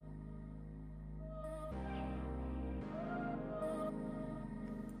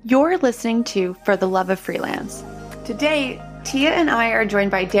You're listening to For the Love of Freelance. Today, Tia and I are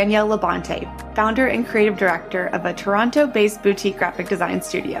joined by Danielle LaBonté, founder and creative director of a Toronto-based boutique graphic design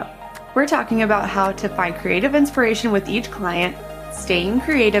studio. We're talking about how to find creative inspiration with each client, staying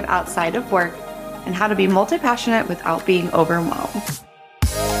creative outside of work, and how to be multi-passionate without being overwhelmed.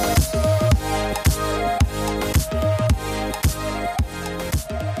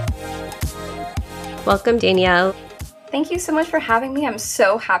 Welcome, Danielle. Thank you so much for having me. I'm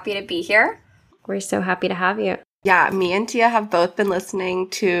so happy to be here. We're so happy to have you. Yeah, me and Tia have both been listening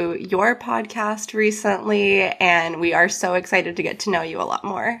to your podcast recently, and we are so excited to get to know you a lot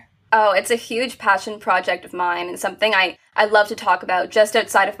more. Oh, it's a huge passion project of mine and something I love to talk about just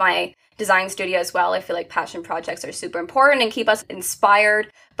outside of my design studio as well. I feel like passion projects are super important and keep us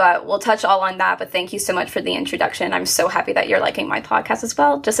inspired, but we'll touch all on that. But thank you so much for the introduction. I'm so happy that you're liking my podcast as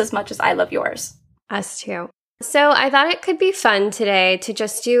well, just as much as I love yours. Us too. So I thought it could be fun today to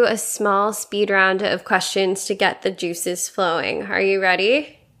just do a small speed round of questions to get the juices flowing. Are you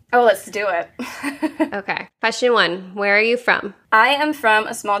ready? Oh, let's do it. Okay. Question 1. Where are you from? I am from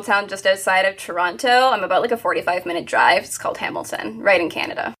a small town just outside of Toronto. I'm about like a 45-minute drive. It's called Hamilton, right in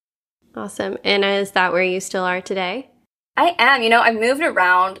Canada. Awesome. And is that where you still are today? I am. I've moved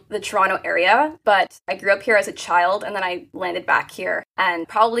around the Toronto area, but I grew up here as a child and then I landed back here and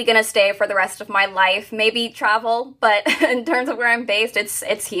probably going to stay for the rest of my life, maybe travel. But in terms of where I'm based,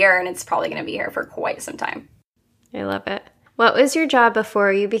 it's here and it's probably going to be here for quite some time. I love it. What was your job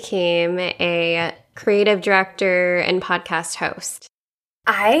before you became a creative director and podcast host?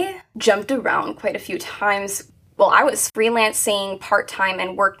 I jumped around quite a few times. Well, I was freelancing part-time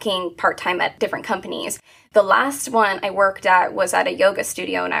and working part-time at different companies. The last one I worked at was at a yoga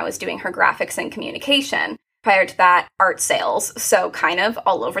studio and I was doing her graphics and communication. Prior to that, art sales. So kind of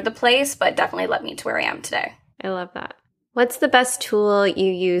all over the place, but definitely led me to where I am today. I love that. What's the best tool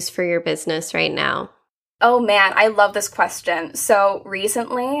you use for your business right now? Oh man, I love this question. So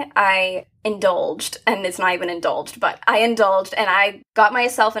recently I indulged, and it's not even indulged, but I indulged and I got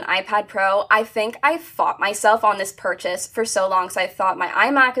myself an iPad Pro. I think I fought myself on this purchase for so long. So I thought my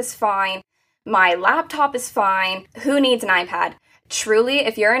iMac is fine. My laptop is fine. Who needs an iPad? Truly,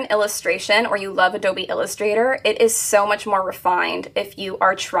 if you're in illustration or you love Adobe Illustrator, it is so much more refined if you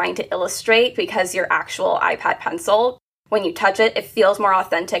are trying to illustrate because your actual iPad pencil, when you touch it, it feels more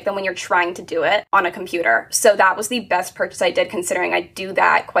authentic than when you're trying to do it on a computer. So that was the best purchase I did, considering I do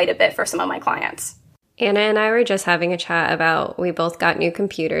that quite a bit for some of my clients. Anna and I were just having a chat about we both got new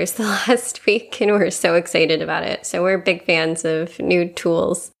computers the last week and we're so excited about it. So we're big fans of new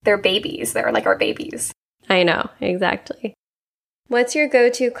tools. They're babies. They're like our babies. I know, exactly. What's your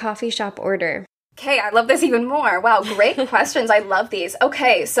go-to coffee shop order? Okay, I love this even more. Wow, great questions. I love these.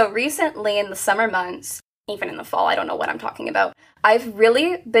 Okay, so recently in the summer months, even in the fall, I don't know what I'm talking about, I've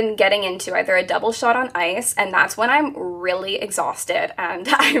really been getting into either a double shot on ice, and that's when I'm really exhausted and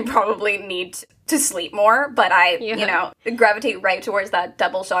I probably need to sleep more, but I, gravitate right towards that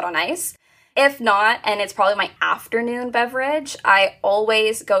double shot on ice. If not, and it's probably my afternoon beverage, I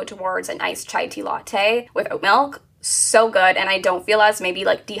always go towards an iced chai tea latte with oat milk. So good, and I don't feel as maybe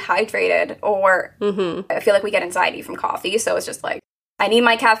like dehydrated or I feel like we get anxiety from coffee, so it's just like I need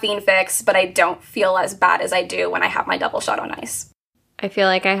my caffeine fix, but I don't feel as bad as I do when I have my double shot on ice. I feel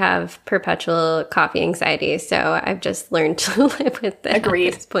like I have perpetual coffee anxiety, so I've just learned to live with it Agreed.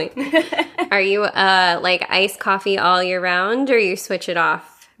 At this point. Are you like iced coffee all year round, or you switch it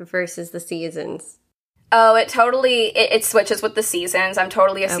off versus the seasons? Oh, it switches with the seasons. I'm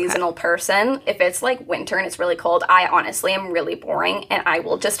totally a seasonal person. If it's like winter and it's really cold, I honestly am really boring and I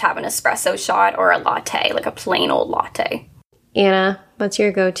will just have an espresso shot or a latte, like a plain old latte. Anna, what's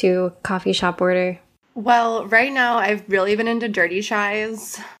your go-to coffee shop order? Well, right now I've really been into dirty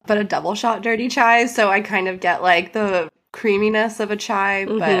chais, but a double shot dirty chai. So I kind of get like the creaminess of a chai,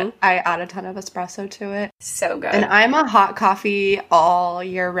 but I add a ton of espresso to it. So good. And I'm a hot coffee all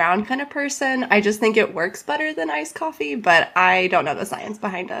year round kind of person. I just think it works better than iced coffee, but I don't know the science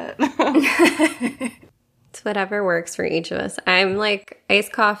behind it. It's whatever works for each of us. I'm like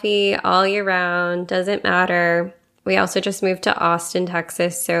iced coffee all year round, doesn't matter. We also just moved to Austin,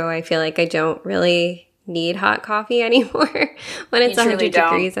 Texas, so I feel like I don't really need hot coffee anymore when it's 100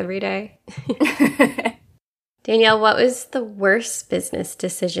 degrees every day. Danielle, what was the worst business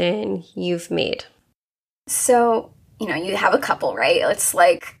decision you've made? So, you have a couple, right? It's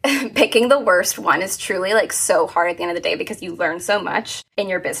like picking the worst one is truly like so hard at the end of the day because you learn so much in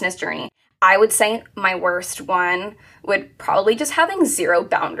your business journey. I would say my worst one would probably just having zero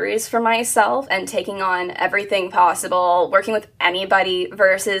boundaries for myself and taking on everything possible, working with anybody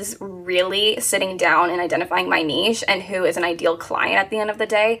versus really sitting down and identifying my niche and who is an ideal client at the end of the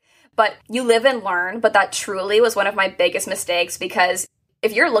day. But you live and learn, but that truly was one of my biggest mistakes, because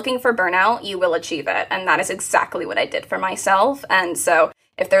if you're looking for burnout, you will achieve it. And that is exactly what I did for myself. And so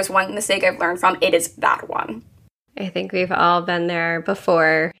if there's one mistake I've learned from, it is that one. I think we've all been there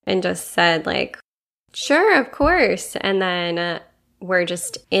before and just said like, sure, of course. And then we're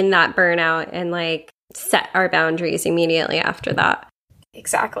just in that burnout and like set our boundaries immediately after that.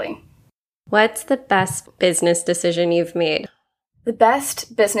 Exactly. What's the best business decision you've made? The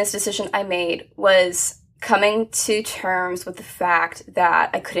best business decision I made was coming to terms with the fact that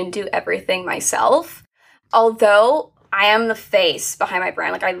I couldn't do everything myself. Although I am the face behind my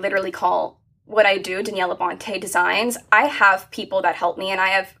brand, like I literally call what I do Danielle LaBonté Designs, I have people that help me, and I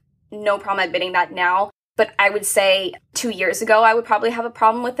have no problem admitting that now. But I would say 2 years ago, I would probably have a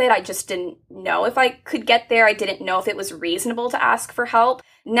problem with it. I just didn't know if I could get there. I didn't know if it was reasonable to ask for help.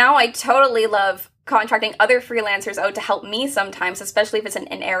 Now I totally love contracting other freelancers out to help me sometimes, especially if it's in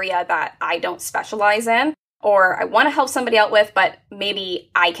an area that I don't specialize in, or I want to help somebody out with, but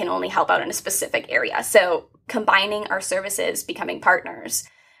maybe I can only help out in a specific area. So combining our services, becoming partners.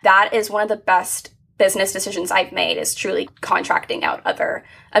 That is one of the best business decisions I've made, is truly contracting out other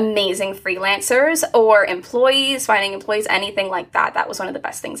amazing freelancers or employees, finding employees, anything like that. That was one of the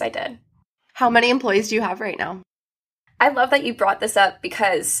best things I did. How many employees do you have right now? I love that you brought this up,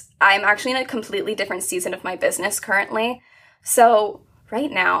 because I'm actually in a completely different season of my business currently. So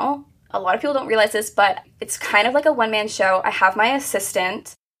right now, a lot of people don't realize this, but it's kind of like a one-man show. I have my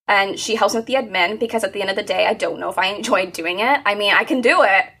assistant, and she helps me with the admin, because at the end of the day, I don't know if I enjoy doing it. I mean, I can do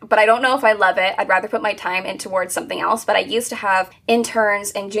it, but I don't know if I love it. I'd rather put my time in towards something else. But I used to have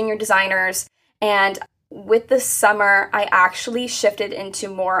interns and junior designers, and with the summer, I actually shifted into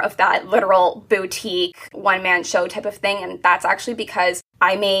more of that literal boutique one-man show type of thing. And that's actually because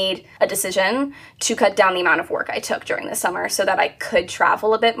I made a decision to cut down the amount of work I took during the summer so that I could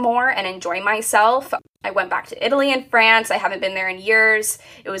travel a bit more and enjoy myself. I went back to Italy and France. I haven't been there in years.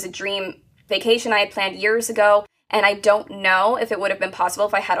 It was a dream vacation I had planned years ago. And I don't know if it would have been possible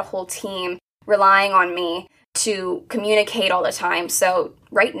if I had a whole team relying on me to communicate all the time. So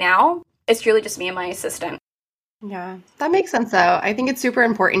right now, it's really just me and my assistant. Yeah, that makes sense, though. I think it's super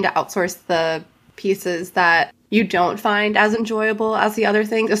important to outsource the pieces that you don't find as enjoyable as the other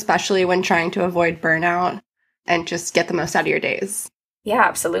things, especially when trying to avoid burnout and just get the most out of your days. Yeah,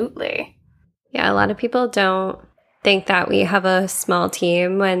 absolutely. Yeah, a lot of people don't think that we have a small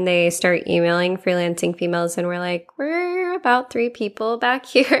team when they start emailing freelancing females, and we're like, we're about 3 people back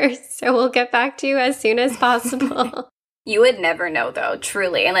here, so we'll get back to you as soon as possible. You would never know, though,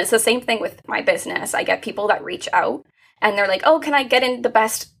 truly. And it's the same thing with my business. I get people that reach out and they're like, oh, can I get in the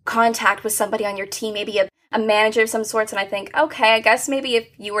best contact with somebody on your team, maybe a manager of some sorts? And I think, okay, I guess maybe if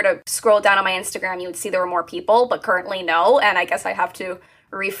you were to scroll down on my Instagram, you would see there were more people, but currently no. And I guess I have to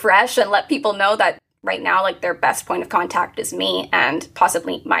refresh and let people know that right now, like, their best point of contact is me and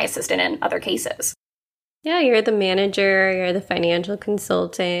possibly my assistant in other cases. Yeah, you're the manager, you're the financial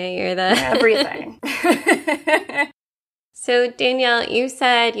consultant, you're the... everything. So Danielle, you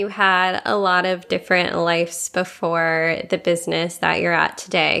said you had a lot of different lives before the business that you're at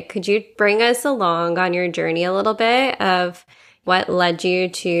today. Could you bring us along on your journey a little bit of what led you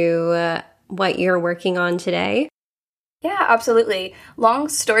to what you're working on today? Yeah, absolutely. Long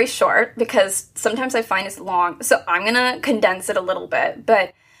story short, because sometimes I find it's long, so I'm going to condense it a little bit.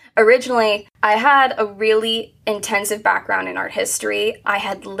 But originally, I had a really intensive background in art history. I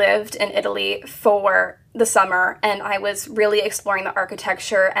had lived in Italy for the summer, and I was really exploring the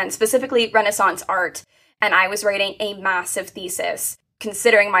architecture and specifically Renaissance art. And I was writing a massive thesis,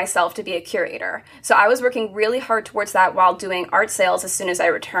 considering myself to be a curator. So I was working really hard towards that while doing art sales as soon as I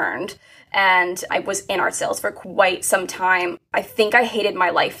returned. And I was in art sales for quite some time. I think I hated my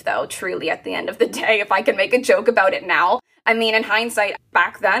life, though, truly, at the end of the day, if I can make a joke about it now. I mean, in hindsight,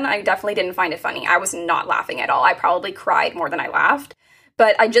 back then, I definitely didn't find it funny. I was not laughing at all. I probably cried more than I laughed.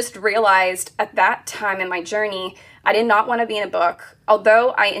 But I just realized at that time in my journey, I did not want to be in a book.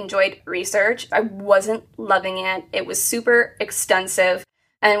 Although I enjoyed research, I wasn't loving it. It was super extensive.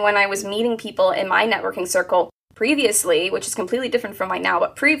 And when I was meeting people in my networking circle previously, which is completely different from mine now,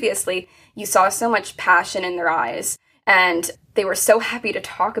 but previously, you saw so much passion in their eyes. And they were so happy to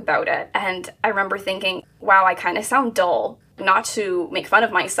talk about it. And I remember thinking, wow, I kind of sound dull. Not to make fun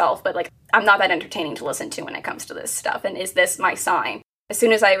of myself, but like, I'm not that entertaining to listen to when it comes to this stuff. And is this my sign? As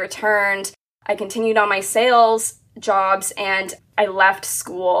soon as I returned, I continued on my sales jobs and I left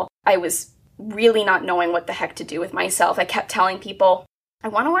school. I was really not knowing what the heck to do with myself. I kept telling people, I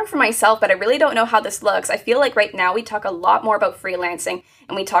want to work for myself, but I really don't know how this looks. I feel like right now we talk a lot more about freelancing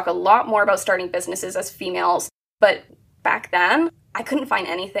and we talk a lot more about starting businesses as females. But back then, I couldn't find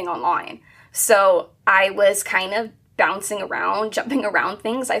anything online. So I was kind of bouncing around, jumping around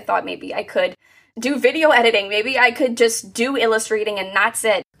things. I thought maybe I could do video editing. Maybe I could just do illustrating and that's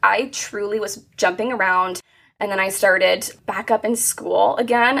it. I truly was jumping around. And then I started back up in school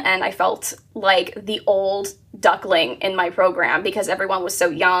again, and I felt like the old duckling in my program because everyone was so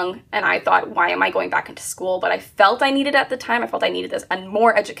young, and I thought, why am I going back into school? But I felt I needed at the time, I felt I needed this and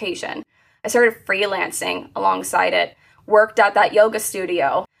more education. I started freelancing alongside it, worked at that yoga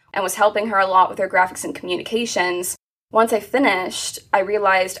studio, and was helping her a lot with her graphics and communications. Once I finished, I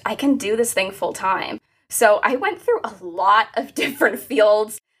realized I can do this thing full time. So I went through a lot of different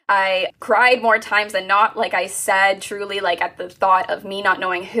fields. I cried more times than not, like I said, truly, like at the thought of me not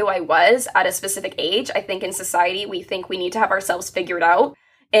knowing who I was at a specific age. I think in society, we think we need to have ourselves figured out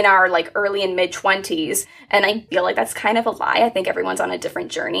in our like early and mid 20s. And I feel like that's kind of a lie. I think everyone's on a different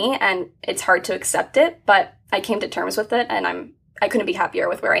journey and it's hard to accept it, but I came to terms with it and I couldn't be happier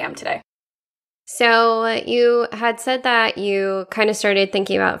with where I am today. So you had said that you kind of started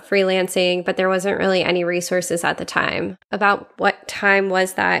thinking about freelancing, but there wasn't really any resources at the time. About what time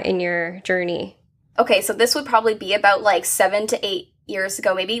was that in your journey? Okay, so this would probably be about like 7 to 8 years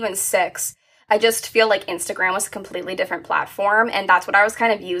ago, maybe even 6. I just feel like Instagram was a completely different platform, and that's what I was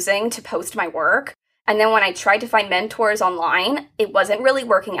kind of using to post my work. And then when I tried to find mentors online, it wasn't really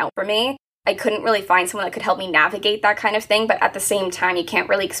working out for me. I couldn't really find someone that could help me navigate that kind of thing, but at the same time, you can't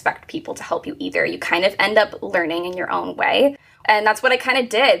really expect people to help you either. You kind of end up learning in your own way. And that's what I kind of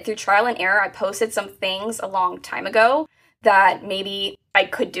did. Through trial and error, I posted some things a long time ago that maybe I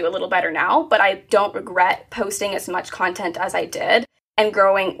could do a little better now, but I don't regret posting as much content as I did and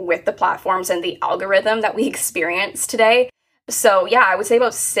growing with the platforms and the algorithm that we experience today. So yeah, I would say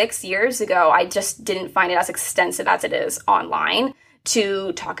about 6 years ago, I just didn't find it as extensive as it is online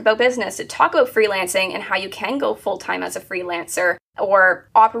to talk about business, to talk about freelancing and how you can go full-time as a freelancer or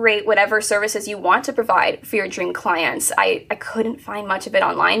operate whatever services you want to provide for your dream clients. I couldn't find much of it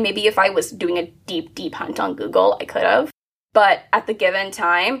online. Maybe if I was doing a deep hunt on Google, I could have. But at the given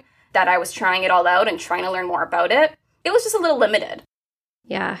time that I was trying it all out and trying to learn more about it, it was just a little limited.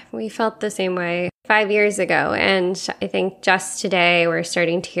 Yeah, we felt the same way 5 years ago. And I think just today we're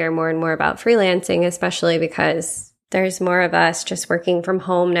starting to hear more and more about freelancing, especially because there's more of us just working from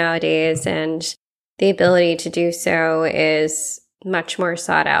home nowadays, and the ability to do so is much more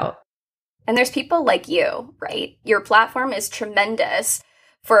sought out. And there's people like you, right? Your platform is tremendous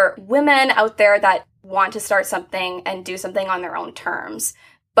for women out there that want to start something and do something on their own terms.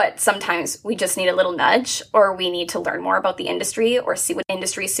 But sometimes we just need a little nudge, or we need to learn more about the industry or see what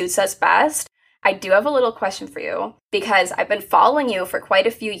industry suits us best. I do have a little question for you because I've been following you for quite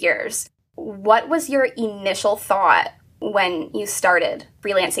a few years. What was your initial thought when you started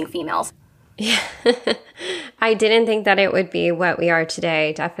freelancing females? Yeah. I didn't think that it would be what we are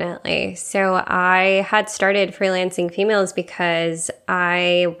today, definitely. So I had started freelancing females because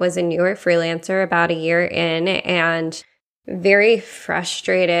I was a newer freelancer about a year in and very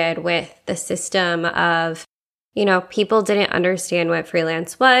frustrated with the system of, people didn't understand what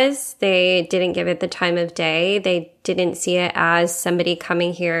freelance was. They didn't give it the time of day. They didn't see it as somebody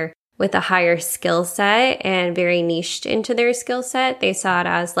coming here with a higher skill set and very niched into their skill set. They saw it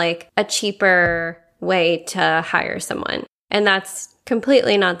as like a cheaper way to hire someone. And that's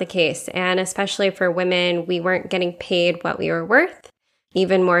completely not the case. And especially for women, we weren't getting paid what we were worth.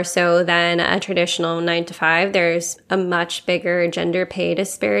 Even more so than a traditional 9-to-5, there's a much bigger gender pay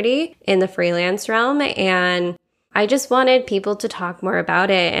disparity in the freelance realm. And I just wanted people to talk more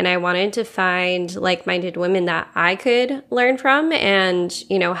about it. And I wanted to find like-minded women that I could learn from and,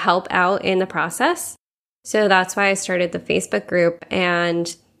 help out in the process. So that's why I started the Facebook group.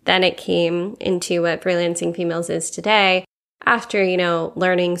 And then it came into what Freelancing Females is today after,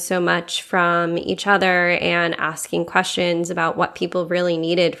 learning so much from each other and asking questions about what people really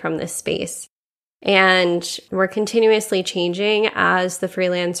needed from this space. And we're continuously changing as the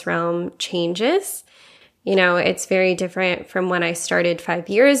freelance realm changes. It's very different from when I started 5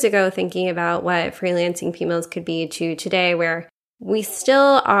 years ago thinking about what freelancing females could be to today, where we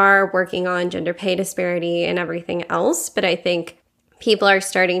still are working on gender pay disparity and everything else. But I think people are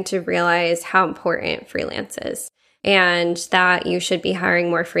starting to realize how important freelance is and that you should be hiring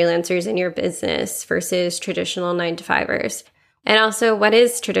more freelancers in your business versus traditional 9-to-5ers. And also, what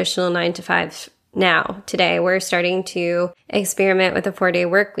is traditional 9-to-5 now? Today, we're starting to experiment with a 4-day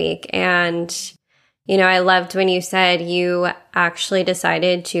work week. And I loved when you said you actually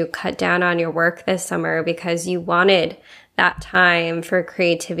decided to cut down on your work this summer because you wanted that time for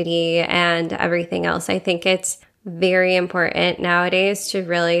creativity and everything else. I think it's very important nowadays to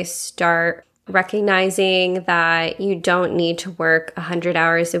really start recognizing that you don't need to work 100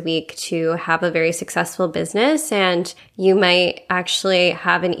 hours a week to have a very successful business. And you might actually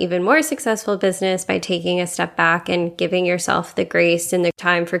have an even more successful business by taking a step back and giving yourself the grace and the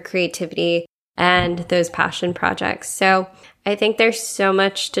time for creativity and those passion projects. So I think there's so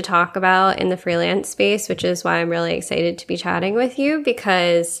much to talk about in the freelance space, which is why I'm really excited to be chatting with you,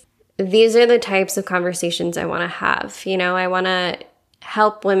 because these are the types of conversations I want to have. I want to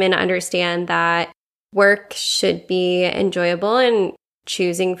help women understand that work should be enjoyable and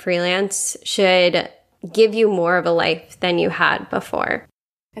choosing freelance should give you more of a life than you had before.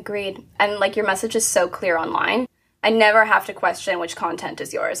 Agreed. And your message is so clear online. I never have to question which content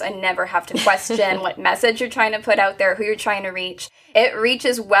is yours. I never have to question what message you're trying to put out there, who you're trying to reach. It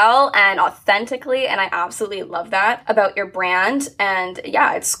reaches well and authentically, and I absolutely love that about your brand. And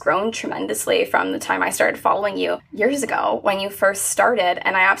yeah, it's grown tremendously from the time I started following you years ago when you first started.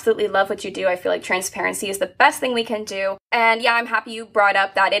 And I absolutely love what you do. I feel like transparency is the best thing we can do. And yeah, I'm happy you brought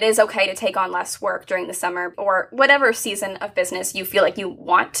up that it is okay to take on less work during the summer or whatever season of business you feel like you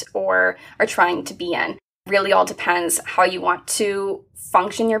want or are trying to be in. Really all depends how you want to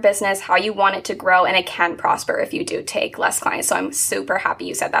function your business, how you want it to grow, and it can prosper if you do take less clients. So I'm super happy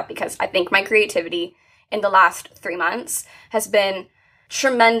you said that, because I think my creativity in the last 3 months has been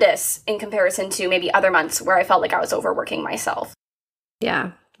tremendous in comparison to maybe other months where I felt like I was overworking myself.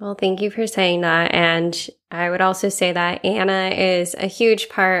 Yeah. Well, thank you for saying that. And I would also say that Anna is a huge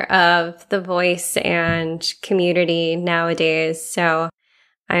part of the voice and community nowadays. So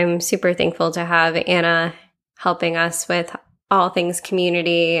I'm super thankful to have Anna helping us with all things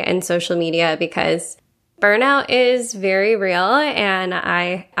community and social media, because burnout is very real. And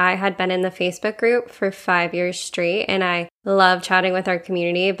I had been in the Facebook group for 5 years straight, and I love chatting with our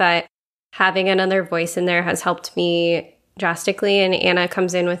community, but having another voice in there has helped me drastically. And Anna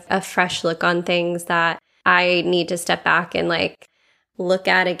comes in with a fresh look on things that I need to step back and look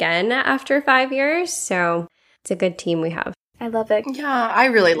at again after 5 years. So it's a good team we have. I love it. Yeah, I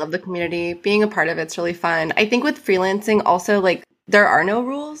really love the community. Being a part of it's really fun. I think with freelancing also, there are no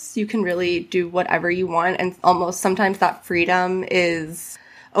rules. You can really do whatever you want. And almost sometimes that freedom is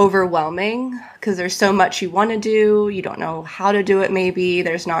overwhelming because there's so much you want to do. You don't know how to do it maybe.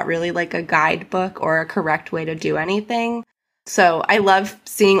 There's not really a guidebook or a correct way to do anything. So I love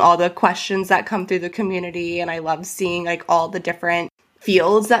seeing all the questions that come through the community. And I love seeing all the different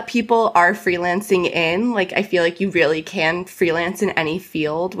fields that people are freelancing in. I feel like you really can freelance in any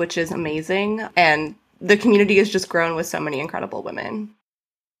field, which is amazing. And the community has just grown with so many incredible women.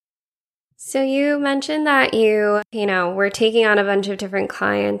 So you mentioned that you were taking on a bunch of different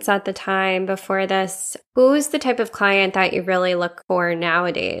clients at the time before this. Who's the type of client that you really look for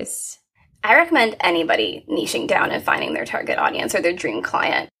nowadays? I recommend anybody niching down and finding their target audience or their dream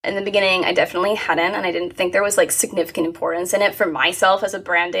client. In the beginning, I definitely hadn't, and I didn't think there was significant importance in it for myself as a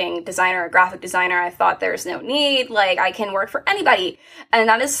branding designer, a graphic designer. I thought there's no need, I can work for anybody. And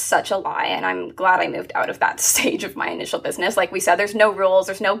that is such a lie, and I'm glad I moved out of that stage of my initial business. Like we said, there's no rules,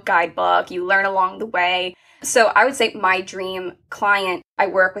 there's no guidebook, you learn along the way. So I would say my dream client, I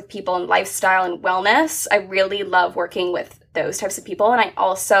work with people in lifestyle and wellness. I really love working with those types of people. And I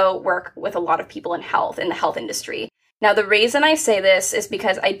also work with a lot of people in health, in the health industry. Now, the reason I say this is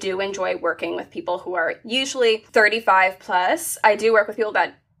because I do enjoy working with people who are usually 35 plus. I do work with people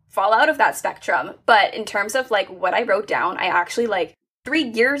that fall out of that spectrum. But in terms of what I wrote down, I actually 3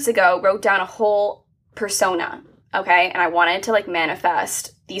 years ago wrote down a whole persona. Okay. And I wanted to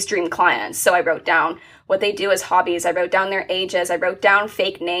manifest these dream clients. So I wrote down what they do as hobbies. I wrote down their ages. I wrote down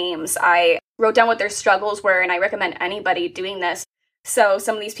fake names. I wrote down what their struggles were. And I recommend anybody doing this. So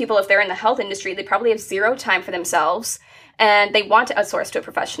some of these people, if they're in the health industry, they probably have zero time for themselves and they want to outsource to a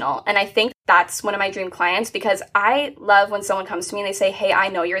professional. And I think that's one of my dream clients, because I love when someone comes to me and they say, hey, I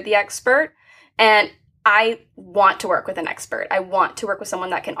know you're the expert and I want to work with an expert. I want to work with someone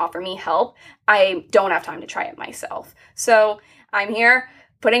that can offer me help. I don't have time to try it myself. So I'm here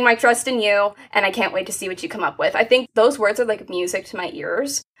putting my trust in you, and I can't wait to see what you come up with. I think those words are music to my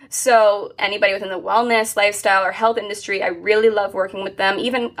ears. So anybody within the wellness, lifestyle, or health industry, I really love working with them.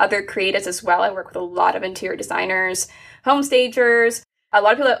 Even other creatives as well. I work with a lot of interior designers, home stagers, a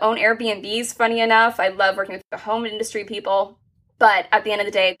lot of people that own Airbnbs, funny enough. I love working with the home industry people. But at the end of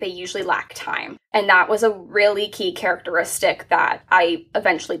the day, they usually lack time. And that was a really key characteristic that I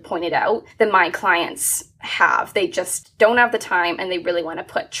eventually pointed out that my clients have. They just don't have the time, and they really want to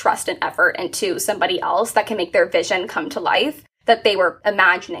put trust and effort into somebody else that can make their vision come to life that they were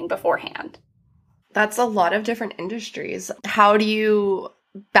imagining beforehand. That's a lot of different industries. How do you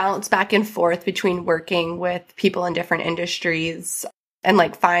balance back and forth between working with people in different industries and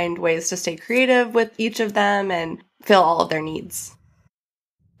like find ways to stay creative with each of them and fill all of their needs?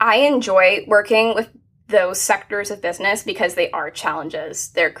 I enjoy working with those sectors of business because they are challenges.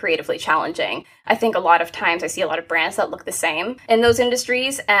 They're creatively challenging. I think a lot of times I see a lot of brands that look the same in those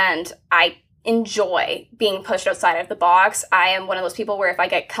industries, and I enjoy being pushed outside of the box. I am one of those people where if I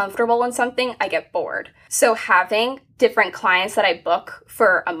get comfortable in something, I get bored. So having different clients that I book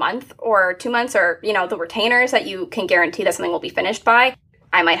for a month or 2 months, or, the retainers that you can guarantee that something will be finished by.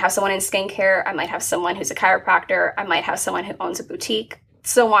 I might have someone in skincare. I might have someone who's a chiropractor. I might have someone who owns a boutique,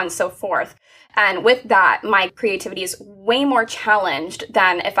 so on and so forth. And with that, my creativity is way more challenged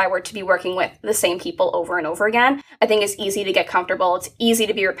than if I were to be working with the same people over and over again. I think it's easy to get comfortable. It's easy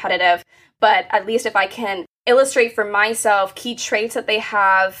to be repetitive. But at least if I can illustrate for myself key traits that they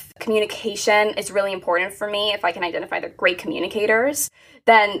have, communication is really important for me. If I can identify they're great communicators,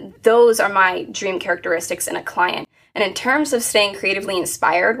 then those are my dream characteristics in a client. And in terms of staying creatively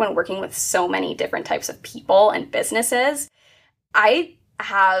inspired when working with so many different types of people and businesses, I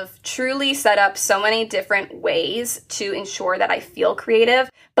have truly set up so many different ways to ensure that I feel creative.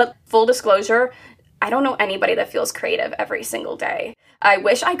 But full disclosure, I don't know anybody that feels creative every single day. I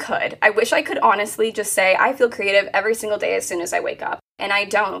wish I could. I wish I could honestly just say I feel creative every single day as soon as I wake up. And I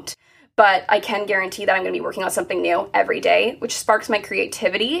don't. But I can guarantee that I'm going to be working on something new every day, which sparks my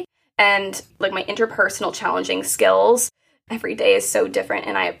creativity and like my interpersonal challenging skills. Every day is so different,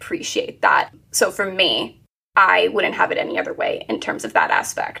 and I appreciate that. So for me, I wouldn't have it any other way in terms of that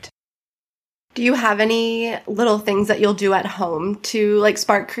aspect. Do you have any little things that you'll do at home to like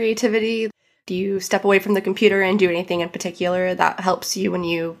spark creativity? Do you step away from the computer and do anything in particular that helps you when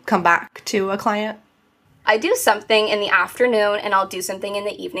you come back to a client? I do something in the afternoon, and I'll do something in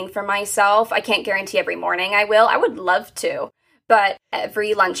the evening for myself. I can't guarantee every morning I will. I would love to. But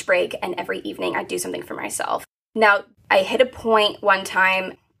every lunch break and every evening I do something for myself. Now, I hit a point one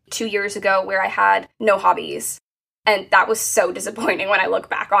time 2 years ago where I had no hobbies. And that was so disappointing when I look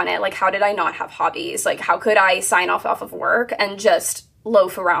back on it. Like, how did I not have hobbies? Like, how could I sign off of work and just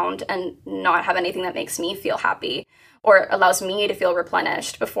loaf around and not have anything that makes me feel happy or allows me to feel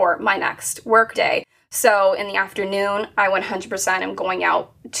replenished before my next work day? So in the afternoon, I 100% am going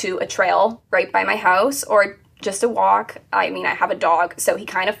out to a trail right by my house or just a walk. I mean, I have a dog, so he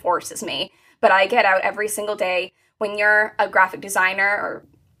kind of forces me. But I get out every single day. When you're a graphic designer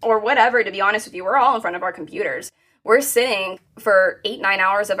or whatever, to be honest with you, we're all in front of our computers. We're sitting for 8-9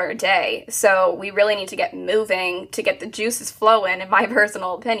 hours of our day. So we really need to get moving to get the juices flowing, in my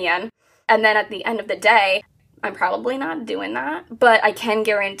personal opinion. And then at the end of the day, I'm probably not doing that, but I can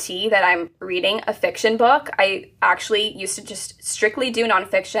guarantee that I'm reading a fiction book. I actually used to just strictly do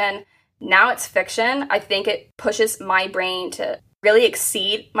nonfiction. Now it's fiction. I think it pushes my brain to really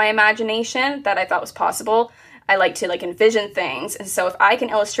exceed my imagination that I thought was possible. I like to envision things. And so if I can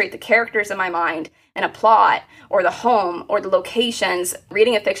illustrate the characters in my mind and a plot or the home or the locations,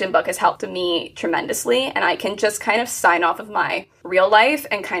 reading a fiction book has helped me tremendously. And I can just kind of sign off of my real life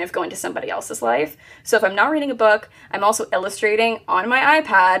and kind of go into somebody else's life. So if I'm not reading a book, I'm also illustrating on my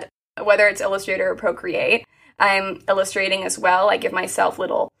iPad, whether it's Illustrator or Procreate. I'm illustrating as well. I give myself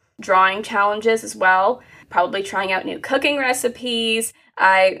little drawing challenges as well, probably trying out new cooking recipes.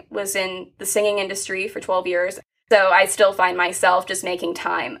 I was in the singing industry for 12 years, so I still find myself just making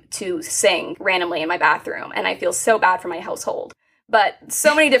time to sing randomly in my bathroom, and I feel so bad for my household. But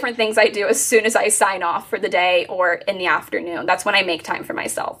so many different things I do as soon as I sign off for the day or in the afternoon. That's when I make time for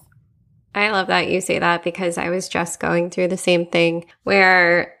myself. I love that you say that because I was just going through the same thing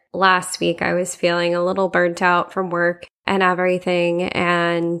where last week I was feeling a little burnt out from work and everything,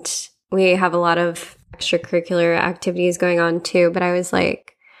 and we have a lot of extracurricular activities going on too, but I was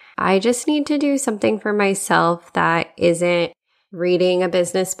like, I just need to do something for myself that isn't reading a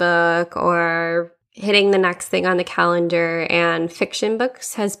business book or hitting the next thing on the calendar, and fiction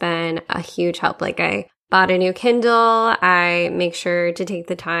books has been a huge help. Like, I bought a new Kindle. I make sure to take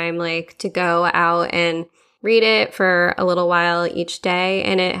the time to go out and read it for a little while each day,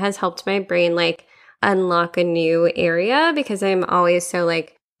 and it has helped my brain unlock a new area because I'm always so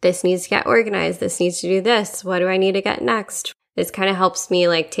this needs to get organized. This needs to do this. What do I need to get next? This kind of helps me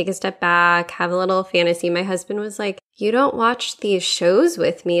take a step back, have a little fantasy. My husband was like, you don't watch these shows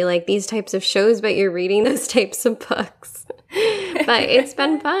with me, these types of shows, but you're reading those types of books, but it's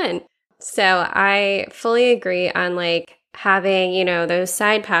been fun. So I fully agree on like having, you know, those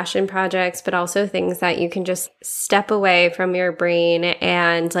side passion projects, but also things that you can just step away from your brain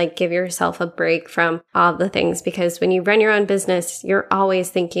and like give yourself a break from all the things. Because when you run your own business, you're always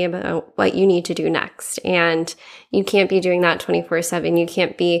thinking about what you need to do next. And you can't be doing that 24/7. You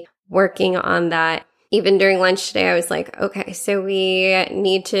can't be working on that. Even during lunch today, I was like, okay, so we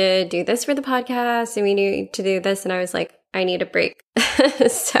need to do this for the podcast and we need to do this. And I was like, I need a break.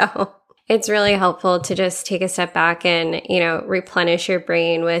 So it's really helpful to just take a step back and, you know, replenish your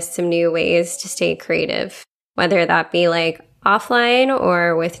brain with some new ways to stay creative, whether that be like offline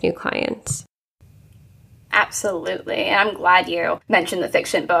or with new clients. Absolutely. And I'm glad you mentioned the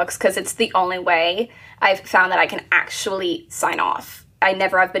fiction books because it's the only way I've found that I can actually sign off. I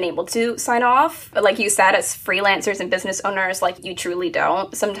never have been able to sign off. Like you said, as freelancers and business owners, like you truly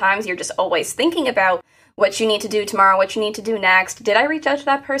don't. Sometimes you're just always thinking about what you need to do tomorrow, what you need to do next. Did I reach out to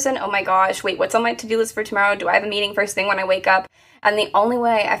that person? Oh my gosh, wait, what's on my to-do list for tomorrow? Do I have a meeting first thing when I wake up? And the only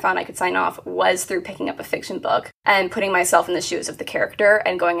way I found I could sign off was through picking up a fiction book and putting myself in the shoes of the character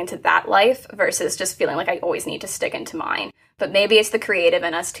and going into that life versus just feeling like I always need to stick into mine. But maybe it's the creative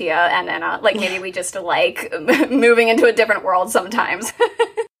in us, Tia and Anna. Like maybe we just like moving into a different world sometimes.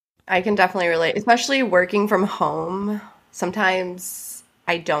 I can definitely relate, especially working from home. Sometimes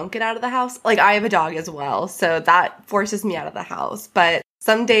I don't get out of the house. Like I have a dog as well, so that forces me out of the house. But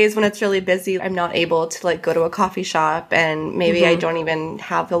some days when it's really busy, I'm not able to like go to a coffee shop and maybe I don't even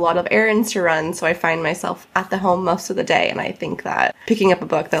have a lot of errands to run. So I find myself at the home most of the day. And I think that picking up a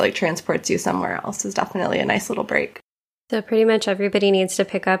book that like transports you somewhere else is definitely a nice little break. So pretty much everybody needs to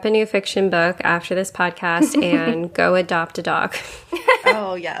pick up a new fiction book after this podcast and go adopt a dog.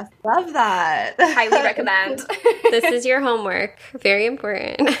 Oh, yes. Love that. Highly recommend. This is your homework. Very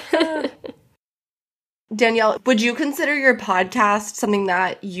important. Danielle, would you consider your podcast something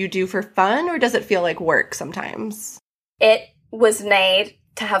that you do for fun, or does it feel like work sometimes? It was made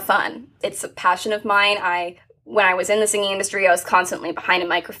to have fun. It's a passion of mine. When I was in the singing industry, I was constantly behind a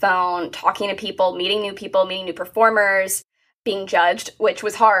microphone, talking to people, meeting new performers, being judged, which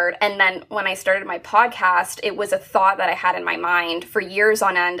was hard. And then when I started my podcast, it was a thought that I had in my mind for years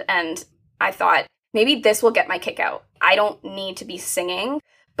on end. And I thought, maybe this will get my kick out. I don't need to be singing,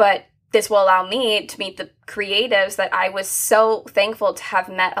 but this will allow me to meet the creatives that I was so thankful to have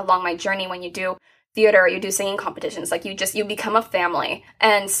met along my journey. When you do theater, you do singing competitions, like you become a family.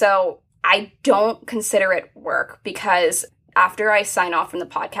 And so I don't consider it work because after I sign off from the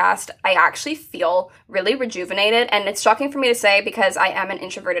podcast, I actually feel really rejuvenated. And it's shocking for me to say because I am an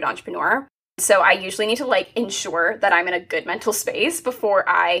introverted entrepreneur. So I usually need to like ensure that I'm in a good mental space before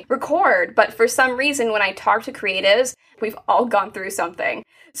I record. But for some reason, when I talk to creatives, we've all gone through something.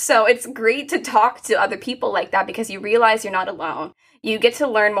 So it's great to talk to other people like that because you realize you're not alone. You get to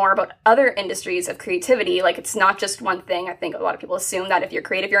learn more about other industries of creativity. Like it's not just one thing. I think a lot of people assume that if you're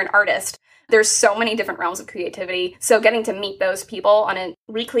creative, you're an artist. There's so many different realms of creativity. So getting to meet those people on a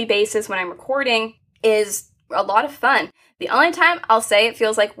weekly basis when I'm recording is a lot of fun. The only time I'll say it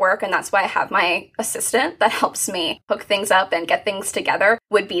feels like work, and that's why I have my assistant that helps me hook things up and get things together,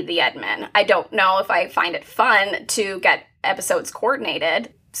 would be the admin. I don't know if I find it fun to get episodes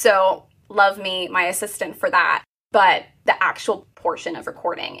coordinated. So love me, my assistant, for that. But the actual portion of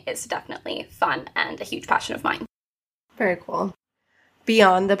recording is definitely fun and a huge passion of mine. Very cool.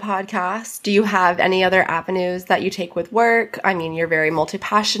 Beyond the podcast, do you have any other avenues that you take with work? I mean, you're very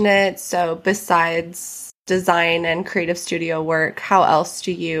multi-passionate. So besides design and creative studio work, how else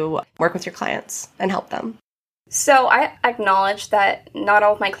do you work with your clients and help them? So I acknowledge that not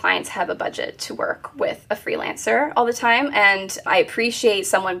all of my clients have a budget to work with a freelancer all the time. And I appreciate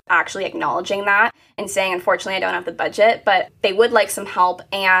someone actually acknowledging that and saying, unfortunately, I don't have the budget, but they would like some help.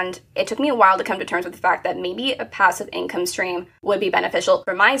 And it took me a while to come to terms with the fact that maybe a passive income stream would be beneficial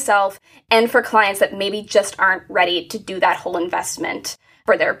for myself and for clients that maybe just aren't ready to do that whole investment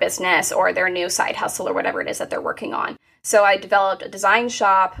for their business or their new side hustle or whatever it is that they're working on. So I developed a design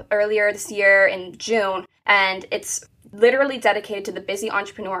shop earlier this year in June, and it's literally dedicated to the busy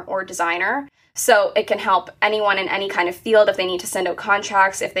entrepreneur or designer. So it can help anyone in any kind of field if they need to send out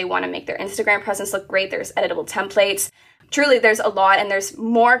contracts, if they want to make their Instagram presence look great, there's editable templates. Truly, there's a lot, and there's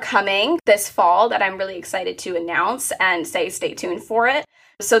more coming this fall that I'm really excited to announce and say stay tuned for it.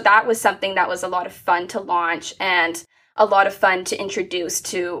 So that was something that was a lot of fun to launch and a lot of fun to introduce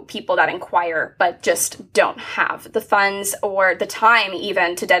to people that inquire but just don't have the funds or the time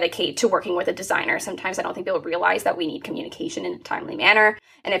even to dedicate to working with a designer. Sometimes I don't think people realize that we need communication in a timely manner.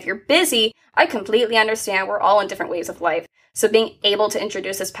 And if you're busy, I completely understand. We're all in different ways of life. So being able to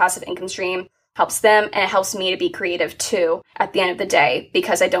introduce this passive income stream helps them, and it helps me to be creative too at the end of the day,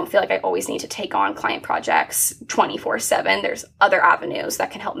 because I don't feel like I always need to take on client projects 24/7. There's other avenues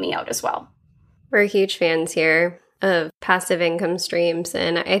that can help me out as well. We're huge fans here of passive income streams,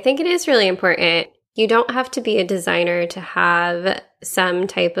 and I think it is really important. You don't have to be a designer to have some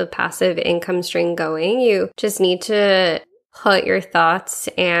type of passive income stream going. You just need to put your thoughts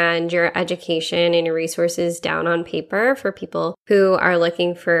and your education and your resources down on paper for people who are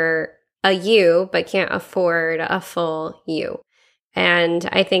looking for a you but can't afford a full you. And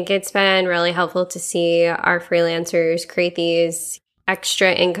I think it's been really helpful to see our freelancers create these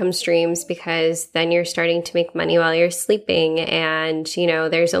extra income streams, because then you're starting to make money while you're sleeping. And,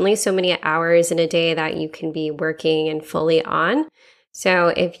 there's only so many hours in a day that you can be working and fully on. So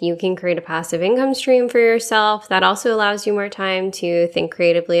if you can create a passive income stream for yourself, that also allows you more time to think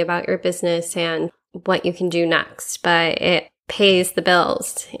creatively about your business and what you can do next. But it pays the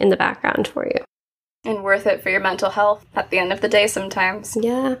bills in the background for you. And worth it for your mental health at the end of the day sometimes.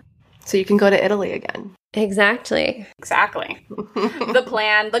 Yeah. So you can go to Italy again. Exactly. The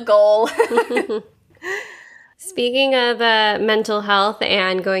plan, the goal. Speaking of mental health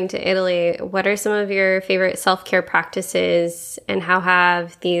and going to Italy, what are some of your favorite self-care practices, and how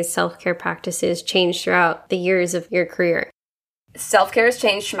have these self-care practices changed throughout the years of your career? Self-care has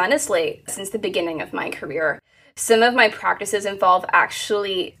changed tremendously since the beginning of my career. Some of my practices involve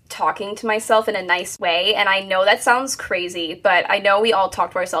actually talking to myself in a nice way. And I know that sounds crazy, but I know we all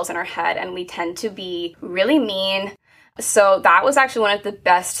talk to ourselves in our head and we tend to be really mean. So that was actually one of the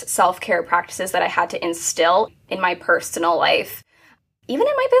best self-care practices that I had to instill in my personal life. Even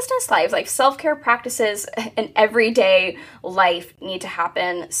in my business life, like self-care practices in everyday life need to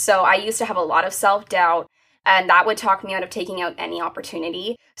happen. So I used to have a lot of self-doubt, and that would talk me out of taking out any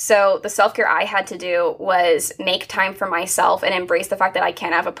opportunity. So the self-care I had to do was make time for myself and embrace the fact that I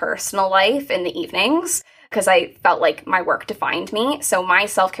can have a personal life in the evenings, because I felt like my work defined me. So my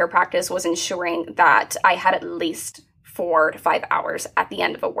self-care practice was ensuring that I had at least 4 to 5 hours at the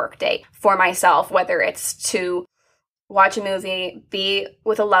end of a workday for myself, whether it's to watch a movie, be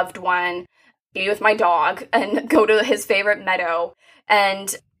with a loved one, be with my dog, and go to his favorite meadow,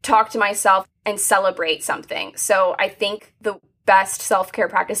 and talk to myself and celebrate something. So I think the best self-care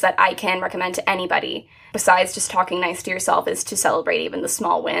practice that I can recommend to anybody, besides just talking nice to yourself, is to celebrate even the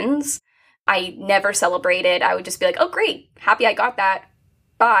small wins. I never celebrated. I would just be like, oh, great, happy I got that,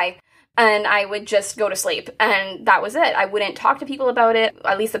 bye. And I would just go to sleep. And that was it. I wouldn't talk to people about it,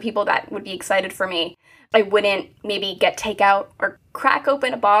 at least the people that would be excited for me. I wouldn't maybe get takeout or crack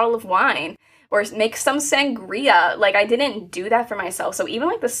open a bottle of wine or make some sangria. Like, I didn't do that for myself. So even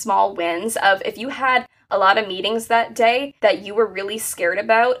like the small wins of, if you had a lot of meetings that day that you were really scared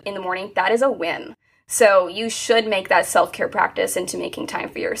about in the morning, that is a win. So you should make that self-care practice into making time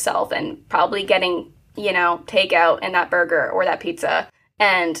for yourself, and probably getting, takeout and that burger or that pizza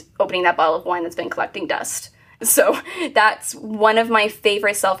and opening that bottle of wine that's been collecting dust. So that's one of my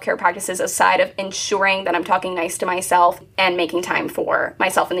favorite self-care practices, aside of ensuring that I'm talking nice to myself and making time for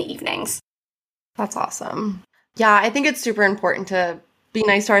myself in the evenings. That's awesome. Yeah, I think it's super important to be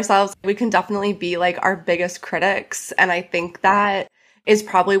nice to ourselves. We can definitely be like our biggest critics. And I think that is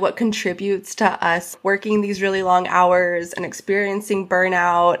probably what contributes to us working these really long hours and experiencing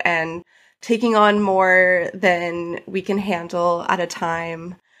burnout and taking on more than we can handle at a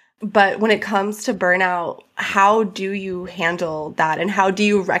time. But when it comes to burnout, how do you handle that? And how do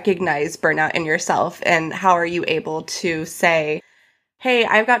you recognize burnout in yourself? And how are you able to say, hey,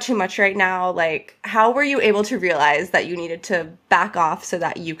 I've got too much right now? Like, how were you able to realize that you needed to back off so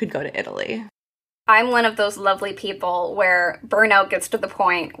that you could go to Italy? I'm one of those lovely people where burnout gets to the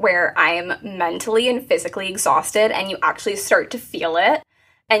point where I am mentally and physically exhausted, and you actually start to feel it,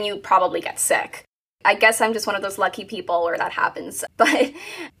 and you probably get sick. I guess I'm just one of those lucky people where that happens. But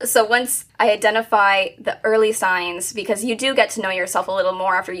so once I identify the early signs, because you do get to know yourself a little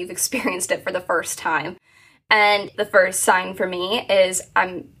more after you've experienced it for the first time. And the first sign for me is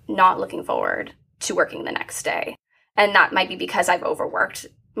I'm not looking forward to working the next day. And that might be because I've overworked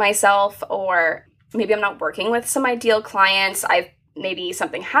myself, or maybe I'm not working with some ideal clients. Maybe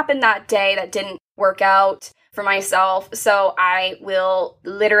something happened that day that didn't work out for myself. So I will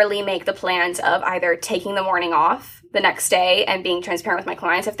literally make the plans of either taking the morning off the next day and being transparent with my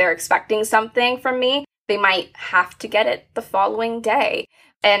clients. If they're expecting something from me, they might have to get it the following day.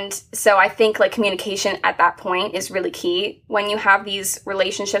 And so I think like communication at that point is really key when you have these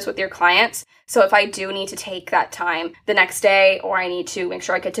relationships with your clients. So if I do need to take that time the next day, or I need to make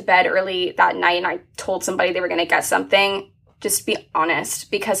sure I get to bed early that night and I told somebody they were going to get something, just be honest,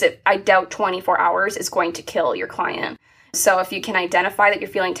 because I doubt 24 hours is going to kill your client. So if you can identify that you're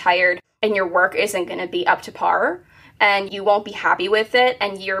feeling tired and your work isn't going to be up to par and you won't be happy with it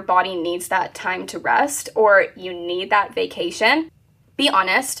and your body needs that time to rest or you need that vacation, be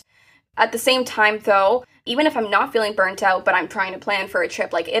honest. At the same time, though, even if I'm not feeling burnt out, but I'm trying to plan for a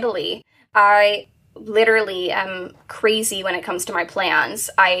trip like Italy, I literally am crazy when it comes to my plans.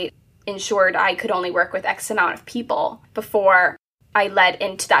 I ensured I could only work with X amount of people before I led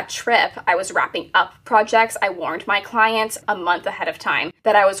into that trip. I was wrapping up projects. I warned my clients a month ahead of time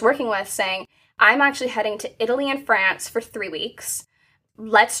that I was working with saying, I'm actually heading to Italy and France for 3 weeks.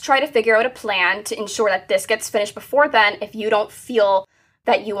 Let's try to figure out a plan to ensure that this gets finished before then if you don't feel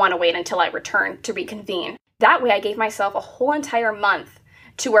that you want to wait until I return to reconvene. That way I gave myself a whole entire month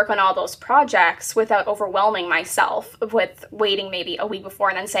to work on all those projects without overwhelming myself with waiting maybe a week before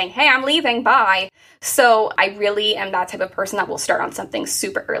and then saying, hey, I'm leaving, bye. So I really am that type of person that will start on something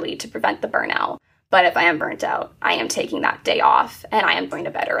super early to prevent the burnout. But if I am burnt out, I am taking that day off and I am going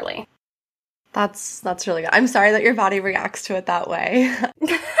to bed early. That's really good. I'm sorry that your body reacts to it that way.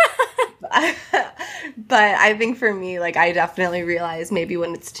 But I think for me, like, I definitely realize maybe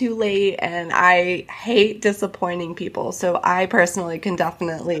when it's too late, and I hate disappointing people. So I personally can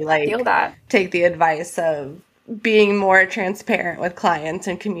definitely feel that. Take the advice of being more transparent with clients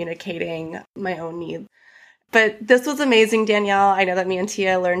and communicating my own needs. But this was amazing, Danielle. I know that me and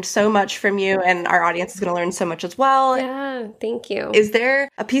Tia learned so much from you, and our audience is going to learn so much as well. Yeah, thank you. Is there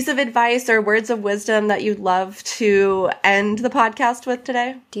a piece of advice or words of wisdom that you'd love to end the podcast with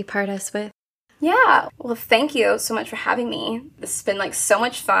today? Depart us with? Yeah. Well, thank you so much for having me. This has been so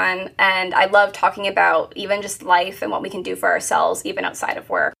much fun. And I love talking about even just life and what we can do for ourselves, even outside of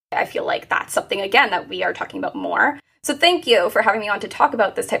work. I feel like that's something, again, that we are talking about more. So thank you for having me on to talk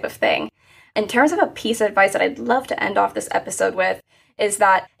about this type of thing. In terms of a piece of advice that I'd love to end off this episode with is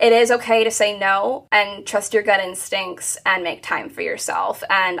that it is okay to say no and trust your gut instincts and make time for yourself.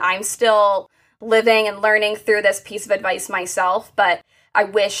 And I'm still living and learning through this piece of advice myself, but I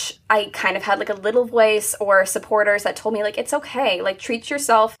wish I kind of had a little voice or supporters that told me it's okay, treat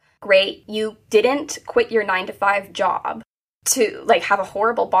yourself great. You didn't quit your 9-to-5 job to have a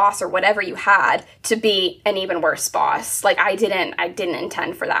horrible boss or whatever you had to be an even worse boss. I didn't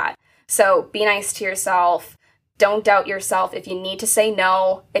intend for that. So be nice to yourself. Don't doubt yourself. If you need to say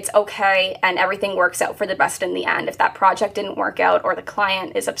no, it's okay. And everything works out for the best in the end. If that project didn't work out or the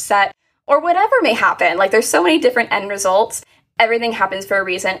client is upset or whatever may happen, there's so many different end results. Everything happens for a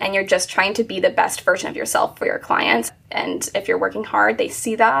reason, and you're just trying to be the best version of yourself for your clients. And if you're working hard, they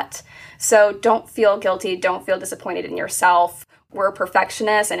see that. So don't feel guilty. Don't feel disappointed in yourself. We're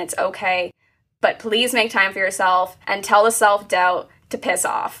perfectionists, and it's okay. But please make time for yourself and tell the self-doubt to piss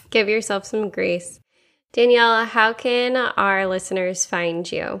off. Give yourself some grace. Danielle, how can our listeners find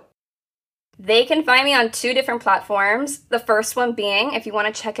you? They can find me on 2 different platforms. The first one being, if you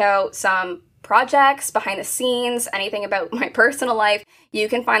want to check out some projects, behind the scenes, anything about my personal life, you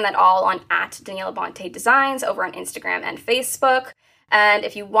can find that all on @Danielle LaBonté Designs over on Instagram and Facebook. And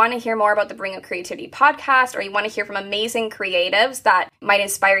if you want to hear more about the Bring Up Creativity podcast, or you want to hear from amazing creatives that might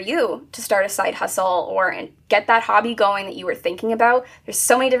inspire you to start a side hustle or get that hobby going that you were thinking about, there's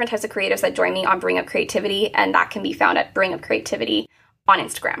so many different types of creatives that join me on Bring Up Creativity, and that can be found at Bring Up Creativity on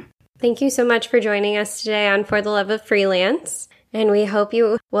Instagram. Thank you so much for joining us today on For the Love of Freelance. And we hope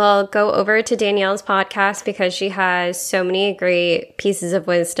you will go over to Danielle's podcast because she has so many great pieces of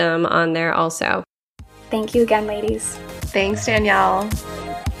wisdom on there also. Thank you again, ladies. Thanks, Danielle.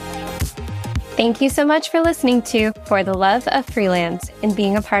 Thank you so much for listening to For the Love of Freelance and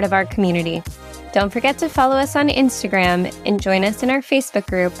being a part of our community. Don't forget to follow us on Instagram and join us in our Facebook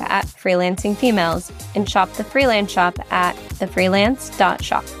group at Freelancing Females and shop the Freelance Shop at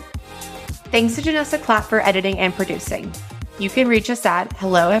thefreelance.shop. Thanks to Janessa Clapp for editing and producing. You can reach us at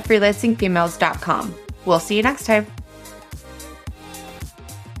hello@freelancingfemales.com. We'll see you next time.